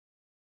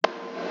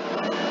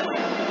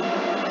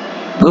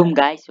Boom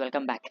guys,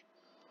 welcome back.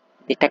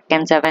 The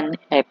Tekken 7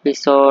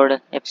 episode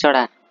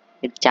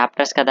ఇది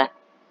చాప్టర్స్ కదా.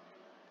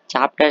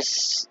 చాప్టర్స్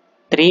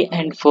 3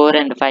 and 4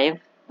 and 5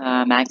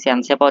 మ్యాక్స్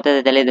ఎంతసేపు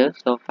అవుతుందో తెలీదు.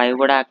 సో 5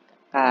 కూడా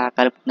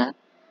కలుపుతున్నా.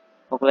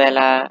 ఒకవేళ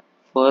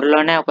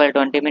 4లోనే ఒకవేళ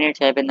 20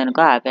 minutes అయిపోయింది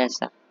అనుకో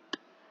ఆపేస్తా.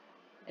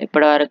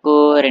 ఇప్పటి వరకు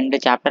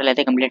 2 చాప్టర్లు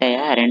అయితే కంప్లీట్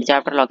అయ్యా. 2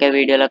 చాప్టర్లు ఒకే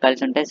వీడియోలో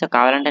కలిసి ఉంటాయి. సో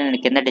కావాలంటే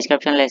నేను కింద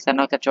డిస్క్రిప్షన్లో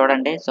ఇస్తాను, ఒకసారి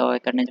చూడండి. సో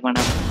ఇక్కడ నుంచి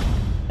మనం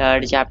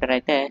 3rd చాప్టర్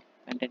అయితే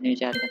కంటిన్యూ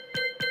చేద్దాం.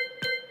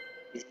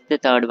 This is the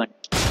 3rd one.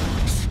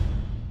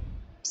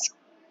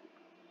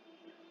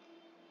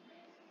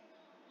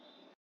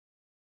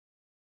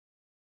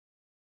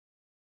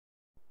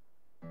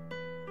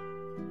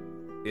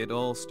 It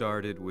all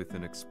started with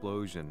an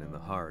explosion in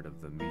the heart of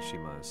the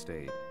Mishima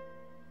estate.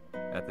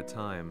 At the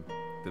time,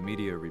 the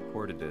media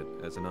reported it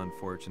as an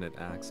unfortunate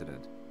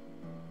accident.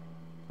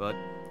 But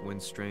when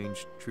strange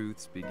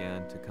truths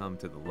began to come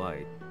to the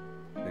light,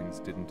 things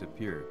didn't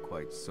appear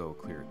quite so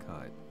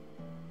clear-cut.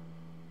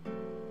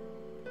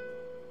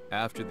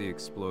 After the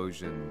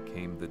explosion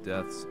came the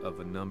deaths of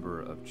a number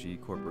of G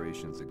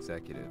Corporation's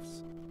executives.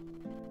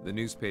 The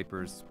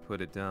newspapers put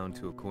it down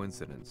to a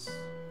coincidence,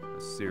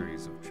 a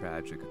series of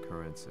tragic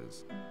occurrences.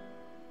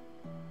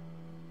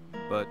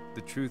 But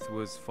the truth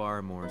was far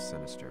more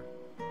sinister.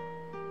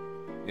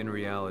 In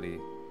reality,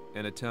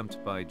 an attempt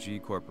by G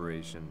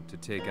Corporation to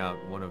take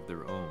out one of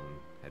their own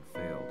had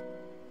failed,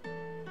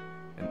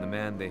 and the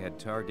man they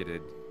had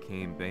targeted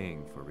came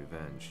baying for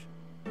revenge.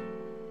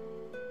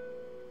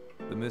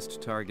 The missed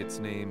target's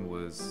name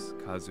was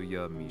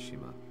Kazuya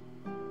Mishima.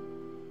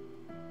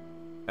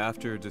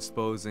 After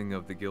disposing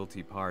of the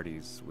guilty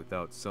parties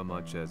without so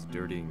much as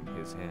dirtying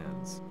his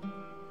hands,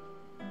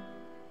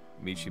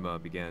 Mishima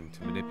began to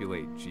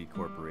manipulate G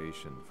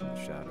Corporation from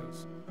the shadows.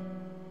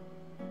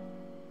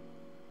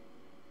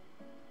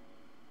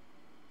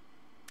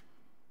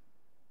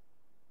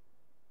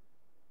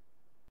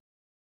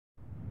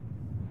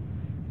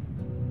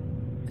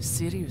 A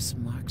serious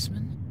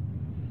marksman?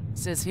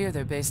 Says here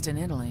they're based in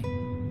Italy.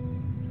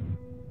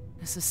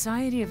 A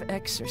society of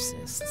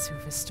exorcists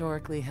who've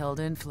historically held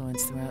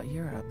influence throughout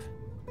Europe.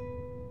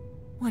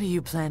 What are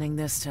you planning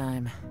this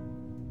time?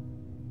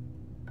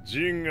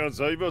 ジンが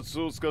財閥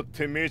を使っ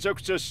てめちゃ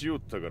くちゃしよっ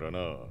たからな。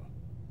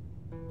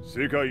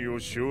世界を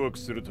掌握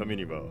するため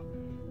には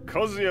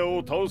カズヤ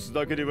を倒す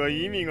だけでは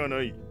意味が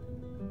ない。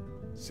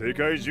世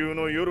界中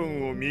の世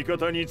論を味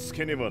方につ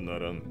けねばな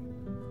らん。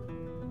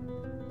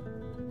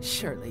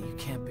Surely you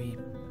can't be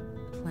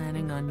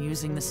planning on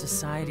using the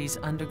society's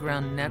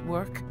underground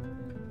network?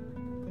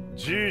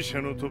 G 社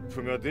のトッ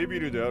プがデビ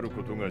ルである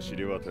ことが知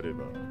れ渡れ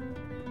ば、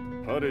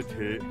晴れ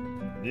て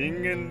人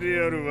間で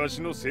あるわし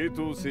の正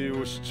当性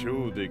を主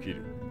張でき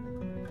る。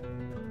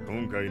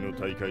今回の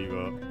大会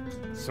は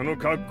その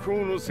格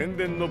好の宣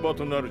伝の場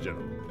となるじゃろ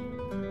う。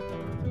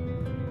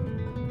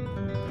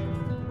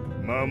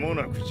間も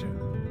なくじゃ。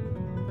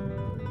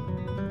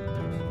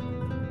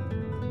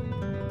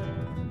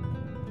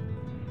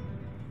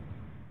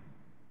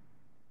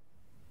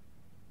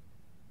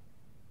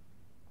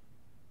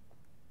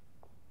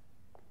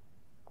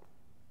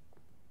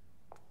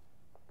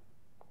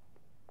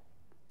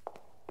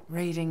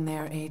Raiding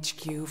their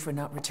HQ for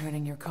not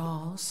returning your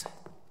calls?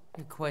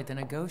 You're quite the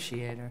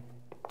negotiator.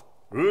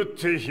 撃っ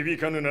て響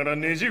かぬなら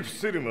ねじ伏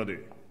せるまで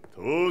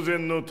当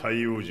然の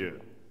対応じゃ。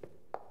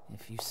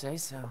If you say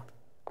so.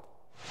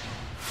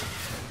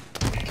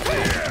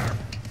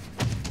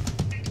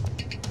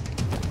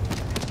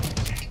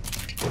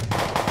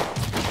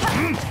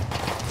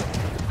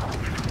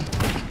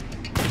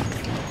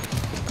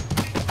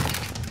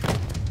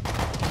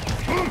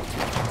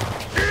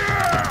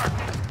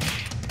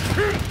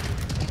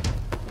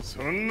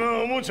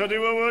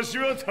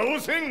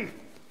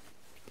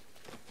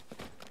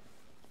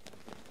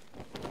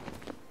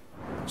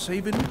 Sei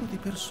venuto di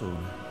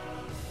persona.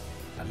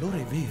 Allora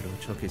è vero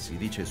ciò che si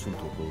dice sul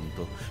tuo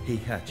conto,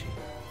 Heihachi.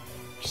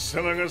 貴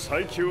様が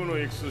最強の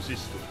エクソシ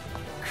スト、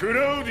ク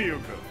ラウディオ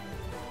か。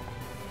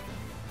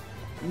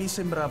Mi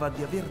sembrava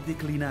di aver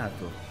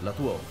declinato la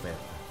tua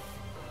offerta.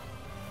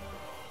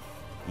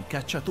 I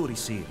cacciatori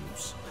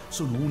Sirius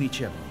sono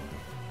unici al mondo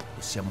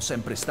e siamo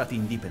sempre stati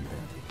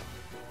indipendenti.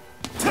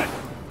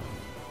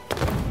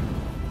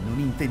 Non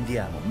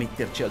intendiamo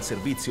metterci al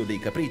servizio dei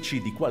capricci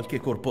di qualche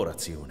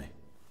corporazione.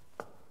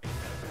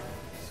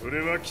 それ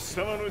は貴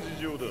様の事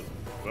情だ。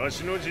わ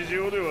しの事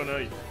情では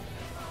ない。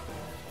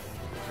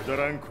くだ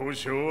らん交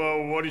渉は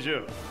終わりじ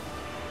ゃ。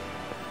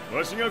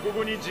わしがこ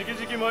こに直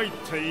々参っ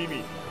た意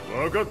味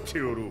分かっ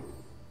ておろう。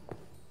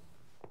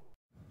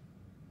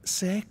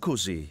Se è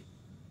così,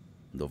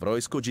 dovrò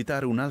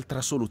escogitare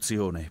un'altra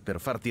soluzione per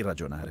farti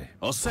ragionare.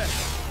 Osserva!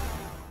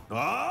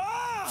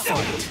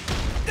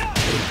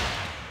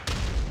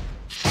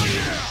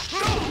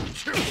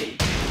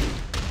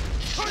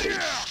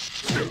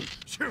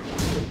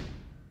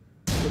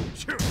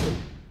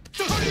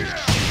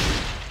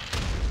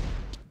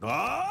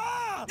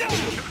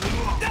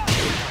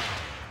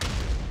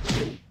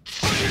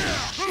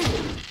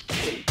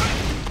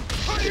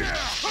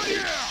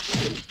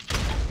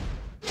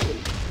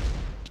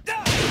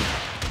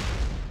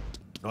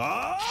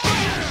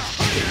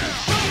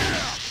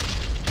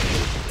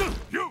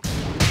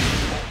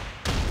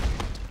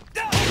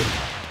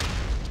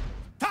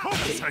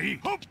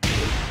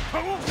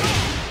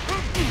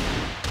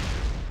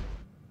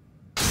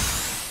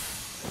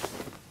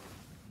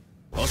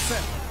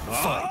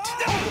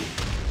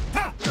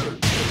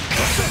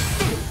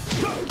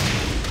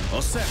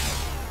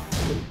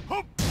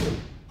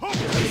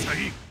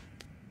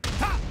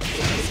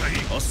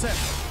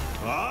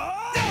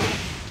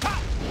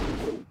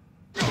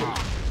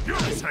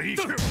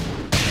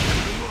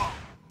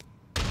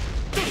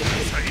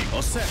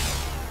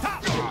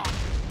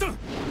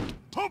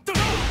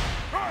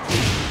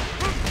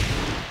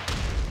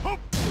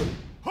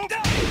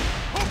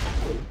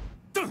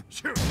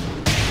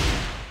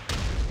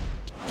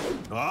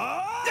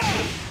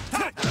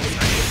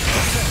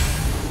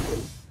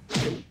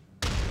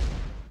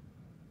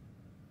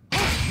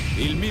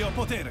 Il mio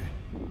potere.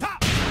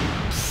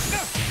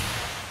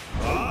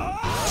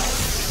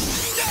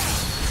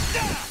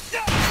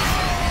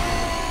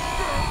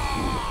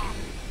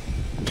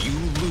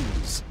 You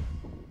lose.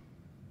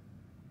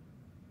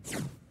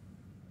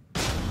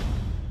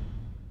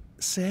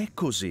 Se è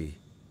così,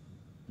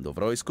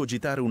 dovrò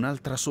escogitare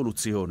un'altra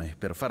soluzione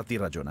per farti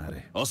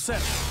ragionare.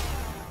 Osserva.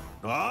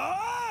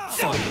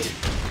 Fight.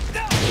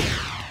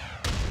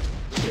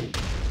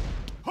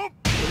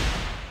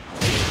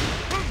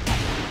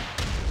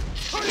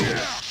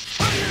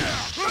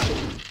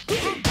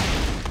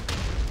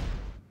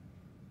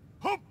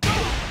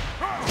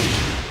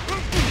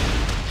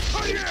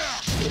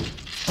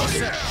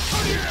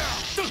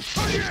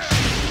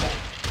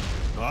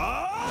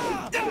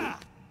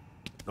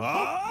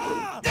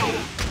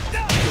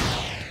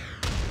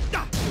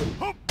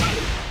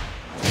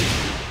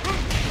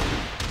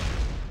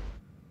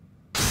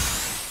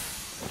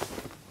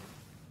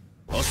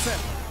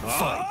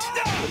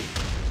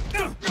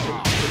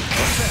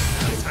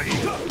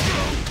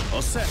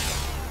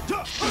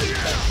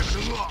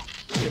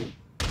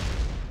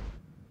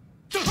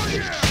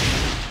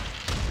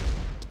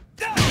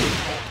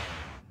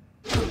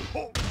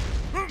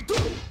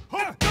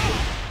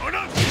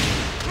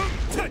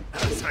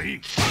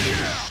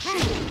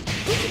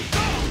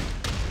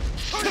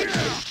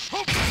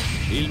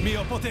 Il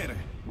mio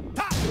potere.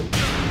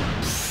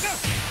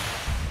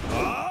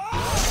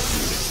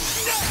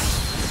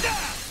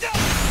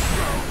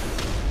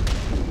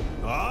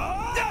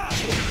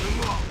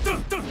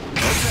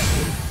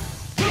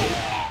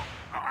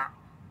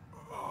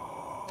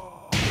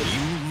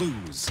 You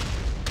lose.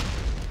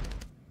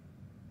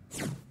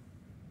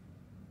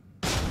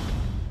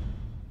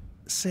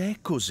 Se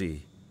è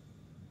così,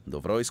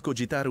 dovrò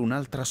escogitare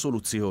un'altra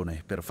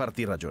soluzione per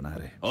farti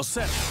ragionare.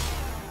 Osserva.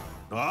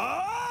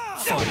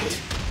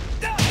 Fight.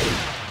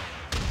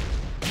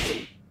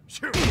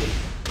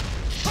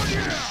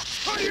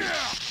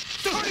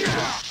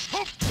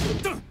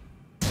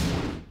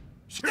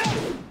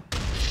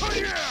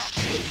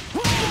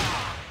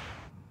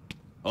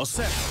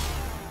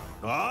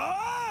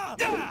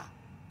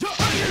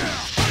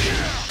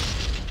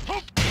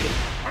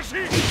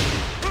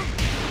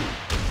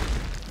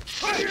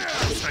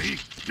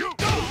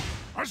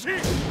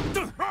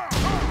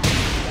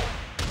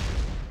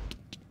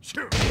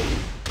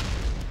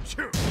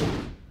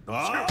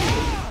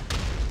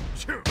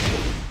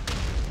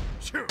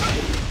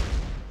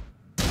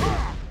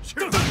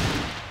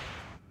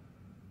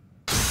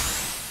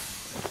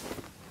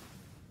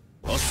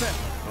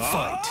 Osserva.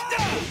 Fight.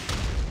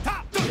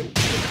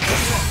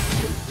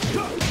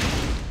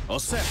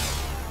 Osserva.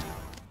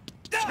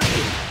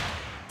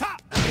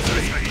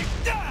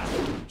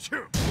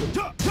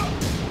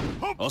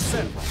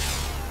 Osserva.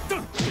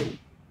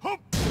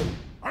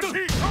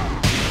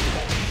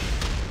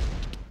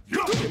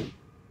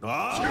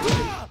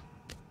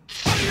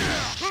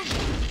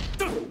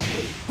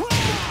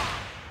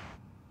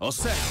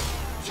 Osserva.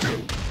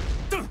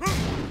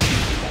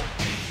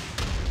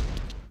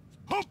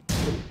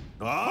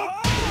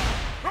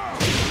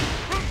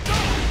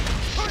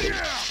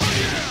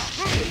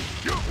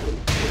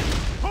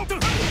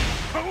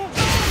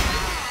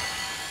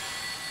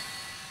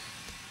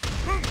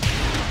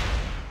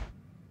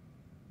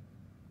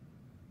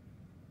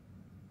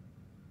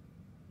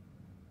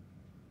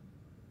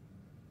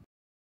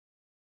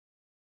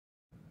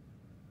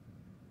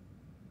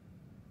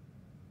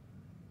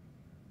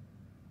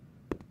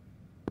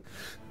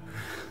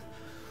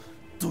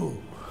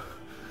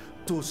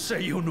 Tu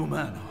sei un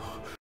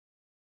umano,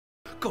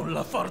 con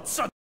la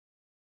forza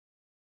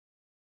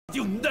di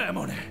un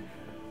demone.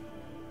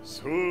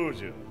 そう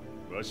じゃ。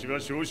わしは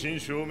正真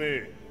正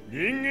銘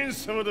人間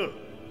様だ。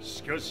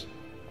しかし、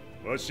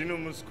わしの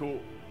息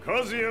子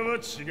和也は違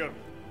う。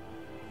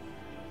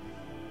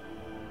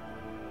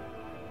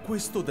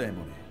Questo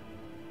demone,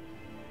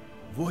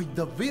 vuoi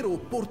davvero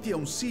opporti a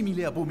un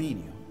simile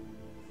abominio?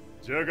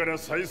 じゃから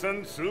再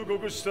三通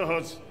告した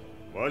はず。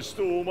わし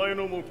とお前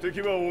の目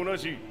的は同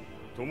じ。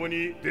共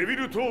にデビ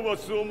ル討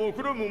伐を目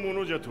論むも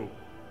のじゃと。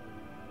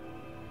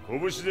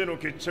拳での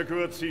決着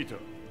はついた。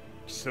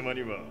貴様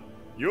には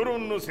世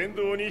論の先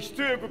導に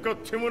一役買っ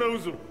てもらう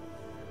ぞ。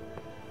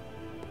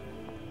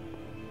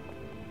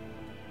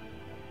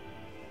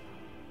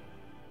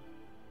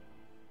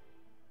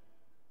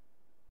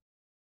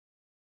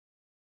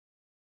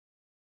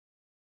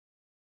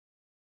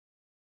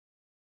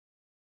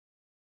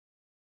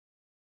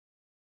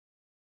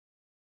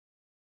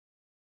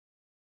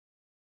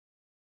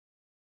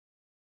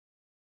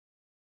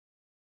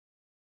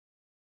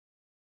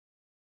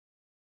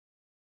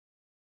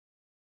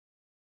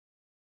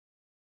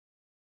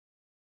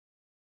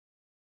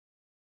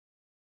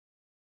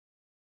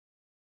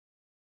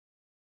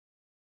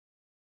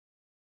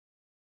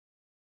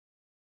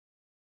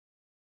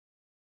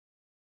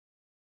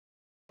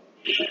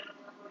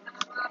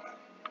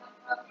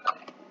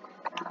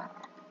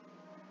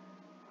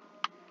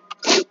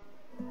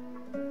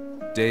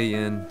Day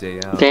in, day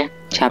out, Okay, I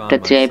chapter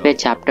found 3 అయిపోయి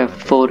myself chapter at a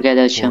 4 కి library,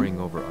 వెళ్ళొచ్చాం. poring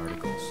over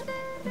articles,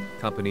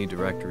 company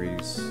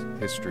directories,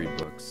 history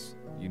books,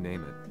 you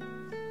name it.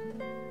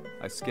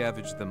 I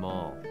scavenged them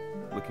all,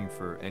 looking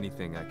for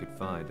anything I could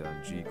find on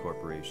G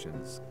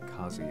Corporation's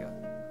Kazuya,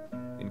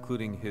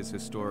 including his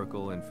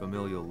historical and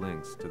familial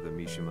links to the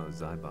Mishima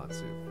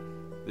Zaibatsu.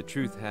 The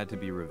truth had to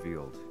be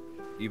revealed,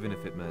 even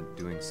if it meant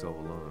doing so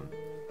alone.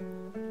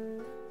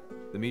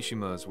 The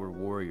Mishimas were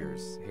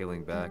warriors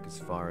hailing back as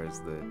far as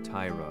the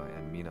Taira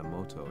and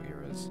Minamoto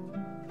eras.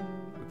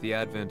 With the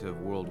advent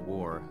of World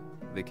War,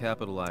 they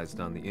capitalized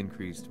on the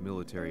increased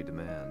military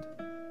demand.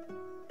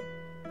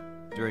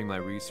 During my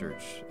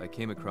research, I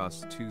came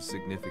across two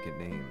significant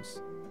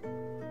names.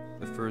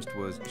 The first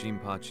was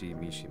Jinpachi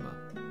Mishima.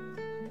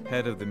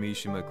 Head of the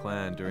Mishima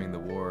clan during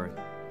the war,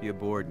 he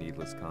abhorred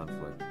needless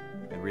conflict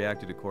and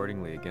reacted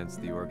accordingly against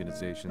the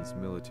organization's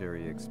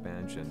military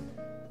expansion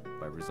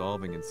by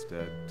resolving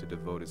instead to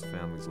devote his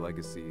family's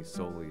legacy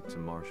solely to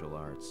martial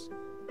arts.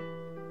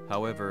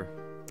 However,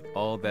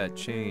 all that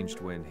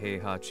changed when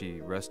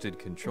Heihachi wrested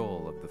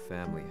control of the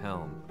family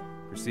helm,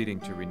 proceeding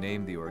to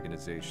rename the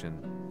organization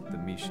the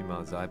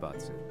Mishima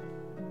Zaibatsu.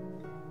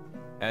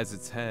 As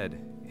its head,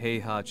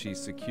 Heihachi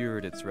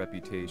secured its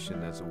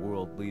reputation as a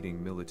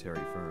world-leading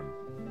military firm.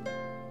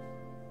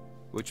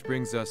 Which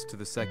brings us to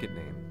the second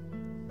name,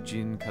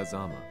 Jin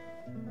Kazama.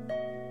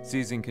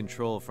 Seizing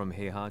control from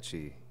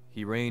Heihachi,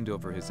 he reigned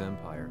over his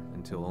empire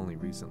until only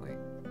recently.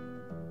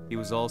 He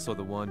was also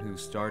the one who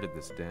started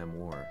this damn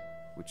war,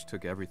 which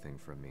took everything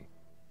from me.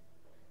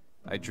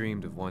 I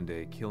dreamed of one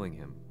day killing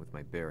him with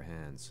my bare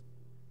hands.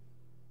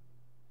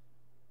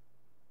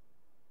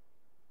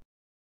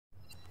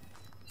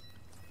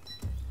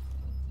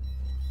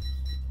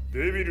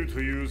 Devil と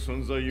いう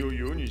存在を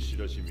世に知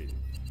らしめ、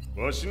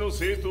わしの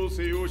正当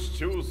性を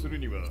主張する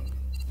には、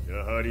や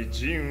はり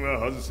ジンは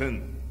外せ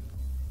ん。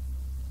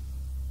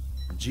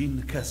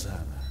Jin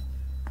Kazama.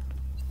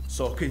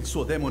 So che il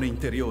suo demone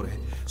interiore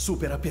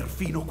supera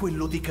perfino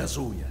quello di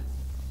Kazuya.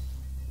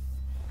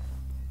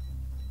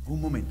 Un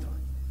momento.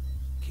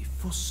 Chi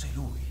fosse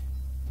lui?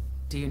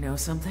 Do you know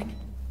something?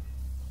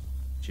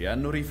 Ci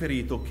hanno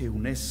riferito che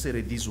un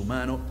essere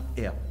disumano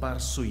è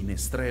apparso in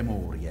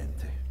Estremo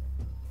Oriente.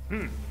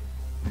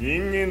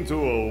 人間と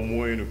は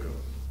思えぬか。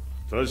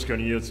確か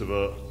に奴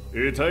は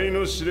得体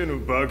の知れ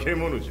ぬ化け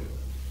物じゃ。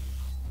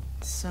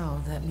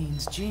So that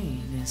means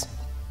Jean is...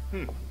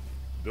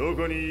 ど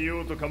こにい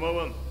ようと構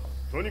わん。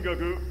とにか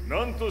く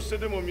何として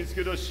でも見つ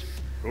け出し、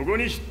ここ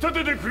に引っ立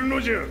ててくるの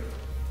じゃ。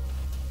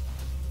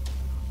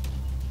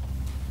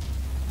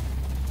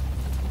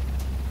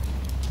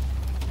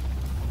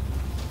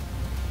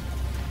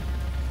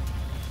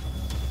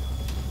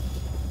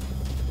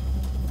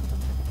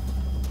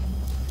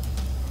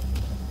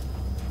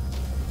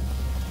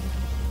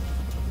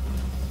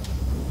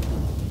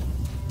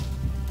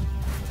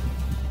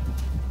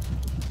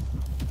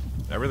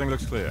Everything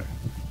looks clear.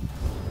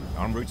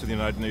 En route to the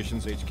United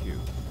Nations HQ.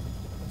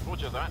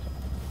 Roger that.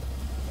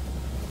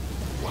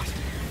 What?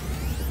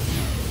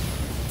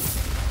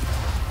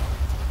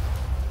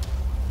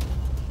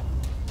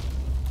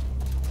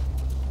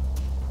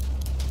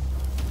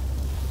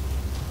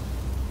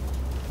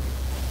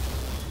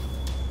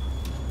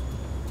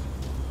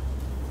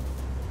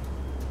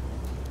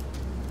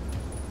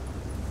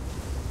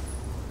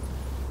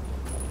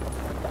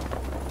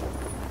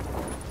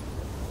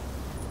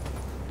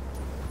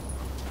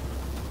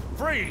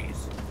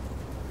 Freeze!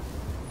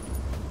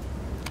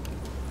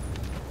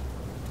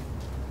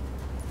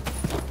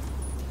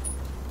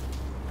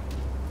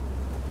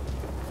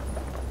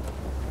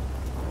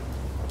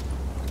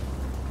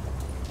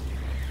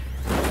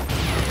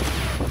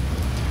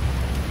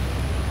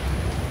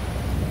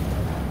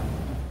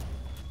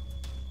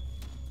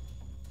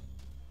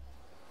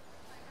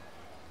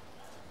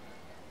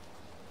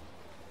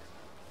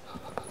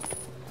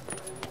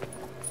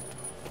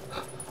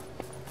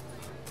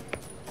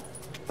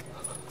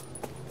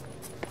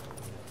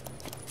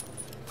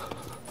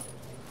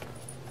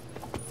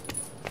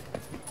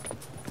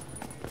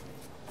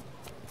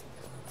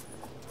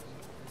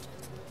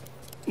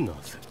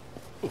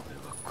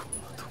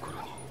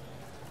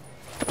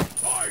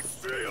 I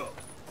see him!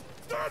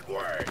 That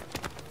way!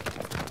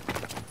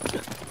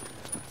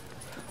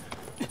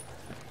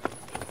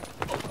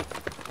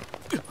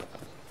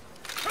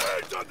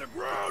 Hands on the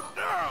ground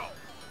now!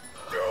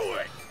 Do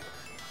it!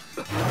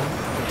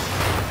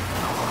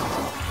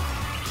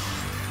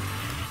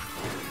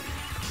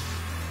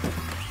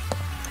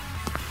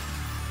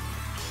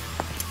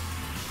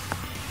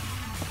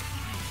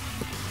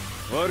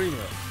 Worry not.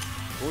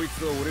 こい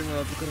つは俺が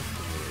預からせ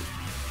てもらう。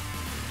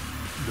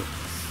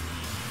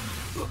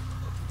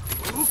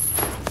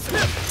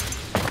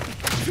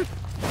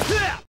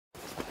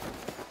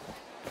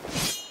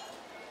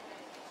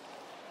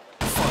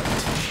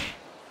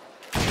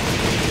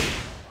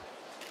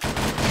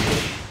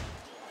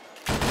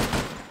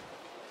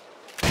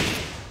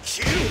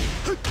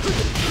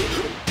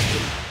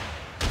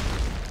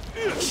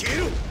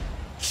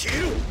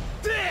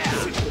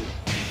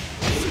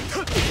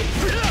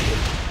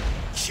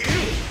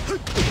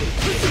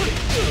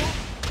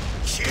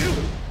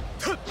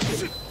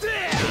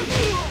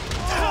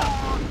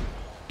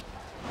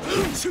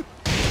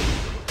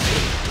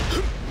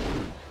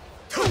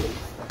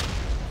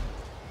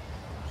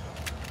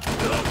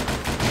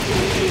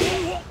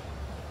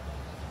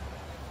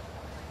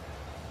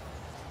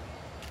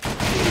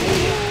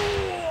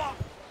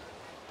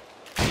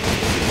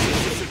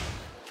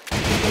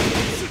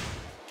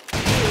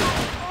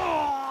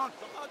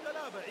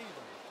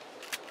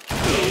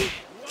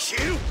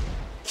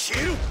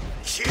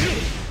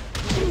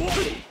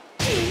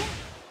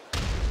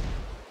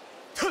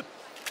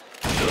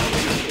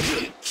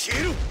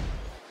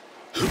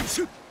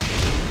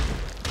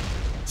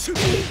中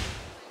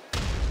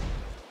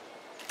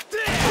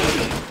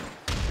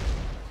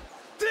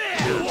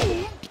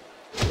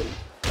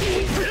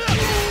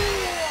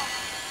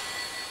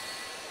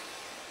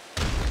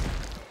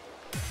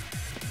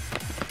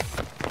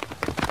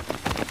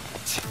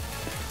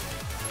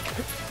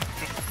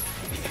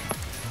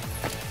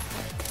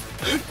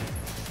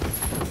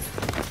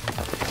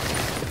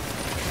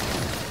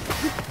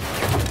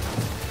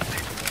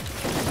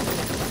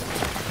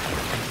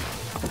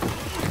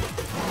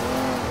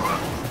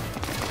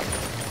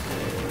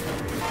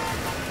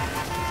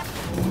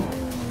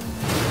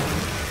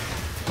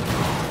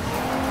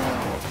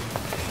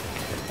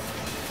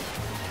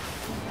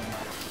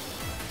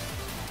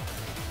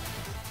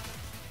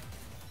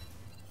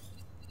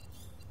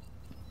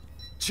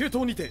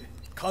東にて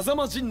風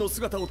間陣の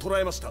姿を捉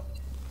えました。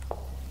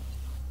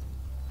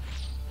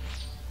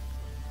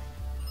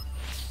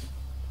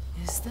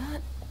Is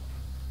that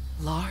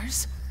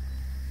Lars?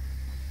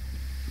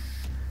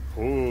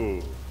 ほ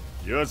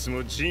う、奴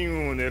も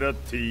陣を狙っ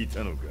てい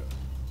たのか。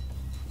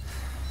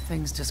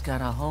Things just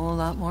got a whole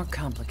lot more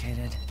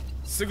complicated.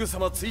 すぐさ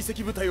ま追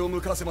跡部隊を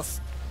向かわせま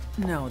す。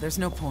No, there's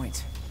no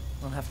point.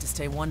 We'll have to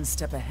stay one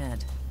step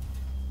ahead.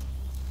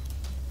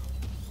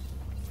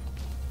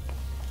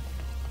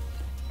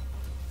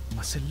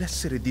 Ma se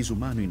l'essere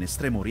disumano in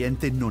Estremo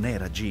Oriente non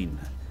era Jin,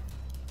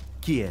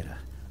 chi era?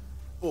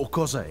 O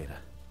cosa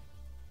era?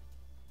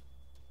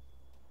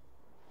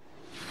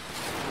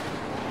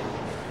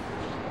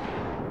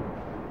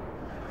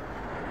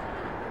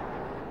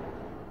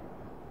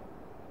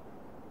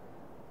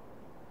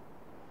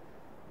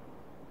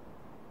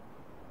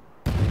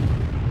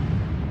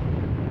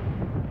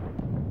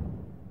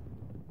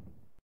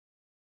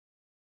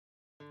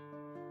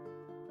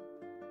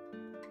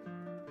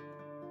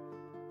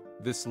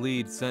 This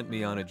lead sent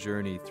me on a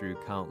journey through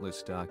countless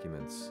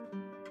documents,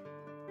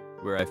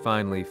 where I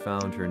finally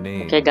found her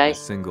name Okay, in a guys.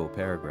 single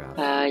paragraph.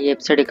 ఈ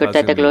ఎపిసోడ్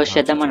ఇక్కడైతే క్లోజ్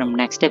చేద్దాం. మనం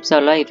next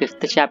episode లో ఈ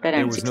 5th chapter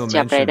and 6th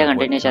chapter అయితే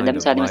కంటిన్యూ చేద్దాం.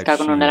 సో అది మిస్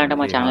కాకుండా ఉండాలంటే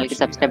మా ఛానల్ కి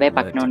సబ్స్క్రైబ్ అయ్యి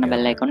పక్కన ఉన్న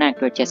బెల్ ఐకాన్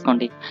యాక్టివేట్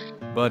చేసుకోండి.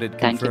 But it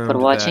Thank you for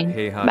confirmed watching.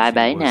 that Heihachi Bye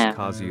bye was now.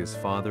 Kazuya's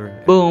father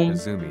and Boom.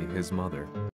 Kazumi his mother.